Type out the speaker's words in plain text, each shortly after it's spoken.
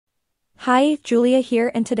Hi, Julia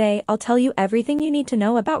here, and today I'll tell you everything you need to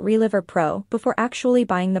know about Reliver Pro before actually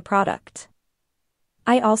buying the product.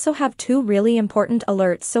 I also have two really important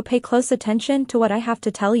alerts, so pay close attention to what I have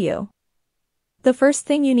to tell you. The first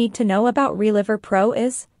thing you need to know about Reliver Pro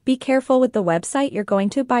is, be careful with the website you're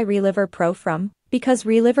going to buy Reliver Pro from, because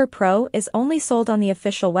Reliver Pro is only sold on the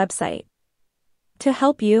official website. To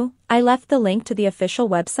help you, I left the link to the official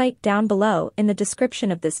website down below in the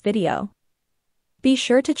description of this video. Be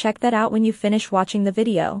sure to check that out when you finish watching the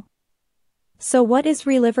video. So what is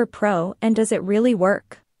Reliver Pro, and does it really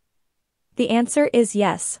work? The answer is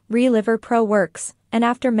yes, Reliver Pro works, and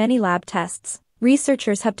after many lab tests,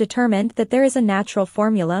 researchers have determined that there is a natural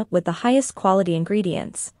formula with the highest quality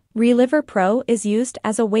ingredients. Reliver Pro is used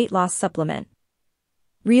as a weight loss supplement.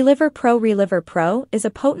 Reliver Pro is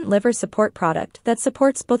a potent liver support product that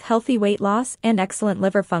supports both healthy weight loss and excellent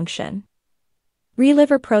liver function.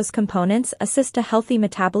 Reliver Pro's components assist a healthy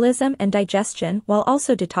metabolism and digestion while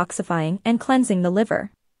also detoxifying and cleansing the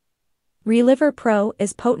liver. Reliver Pro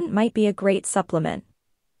is potent, might be a great supplement.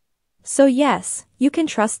 So yes, you can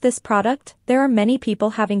trust this product. There are many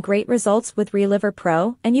people having great results with Reliver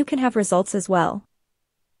Pro, and you can have results as well.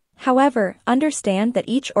 However, understand that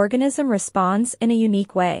each organism responds in a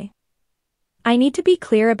unique way. I need to be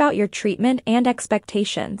clear about your treatment and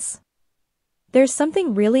expectations. There's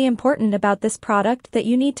something really important about this product that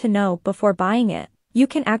you need to know before buying it. You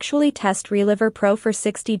can actually test Reliver Pro for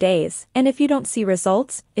 60 days, and if you don't see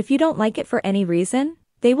results, if you don't like it for any reason,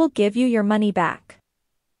 they will give you your money back.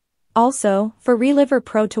 Also, for Reliver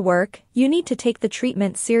Pro to work, you need to take the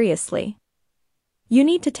treatment seriously. You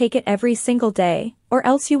need to take it every single day, or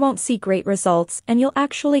else you won't see great results and you'll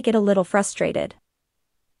actually get a little frustrated.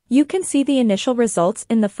 You can see the initial results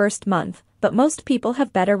in the first month, but most people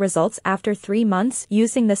have better results after 3 months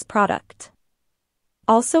using this product.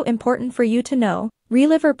 Also important for you to know,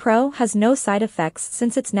 Reliver Pro has no side effects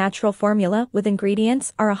since its natural formula with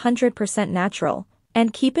ingredients are 100% natural,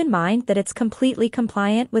 and keep in mind that it's completely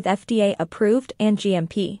compliant with FDA approved and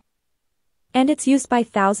GMP. And it's used by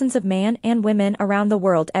thousands of men and women around the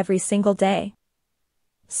world every single day.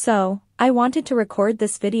 So, I wanted to record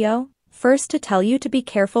this video, first to tell you to be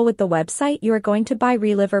careful with the website you are going to buy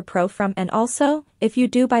Reliver Pro from, and also, if you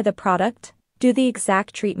do buy the product, do the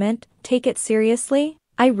exact treatment, take it seriously.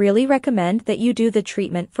 I really recommend that you do the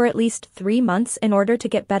treatment for at least 3 months in order to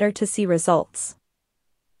get better to see results.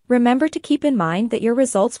 Remember to keep in mind that your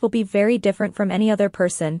results will be very different from any other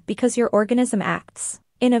person because your organism acts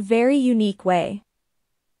in a very unique way.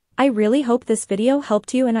 I really hope this video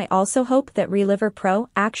helped you, and I also hope that Reliver Pro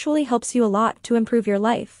actually helps you a lot to improve your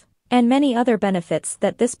life, and many other benefits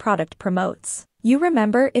that this product promotes. You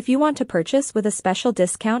remember, if you want to purchase with a special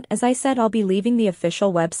discount, as I said, I'll be leaving the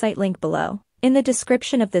official website link below in the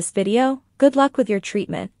description of this video. Good luck with your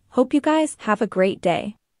treatment. Hope you guys have a great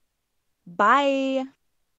day. Bye.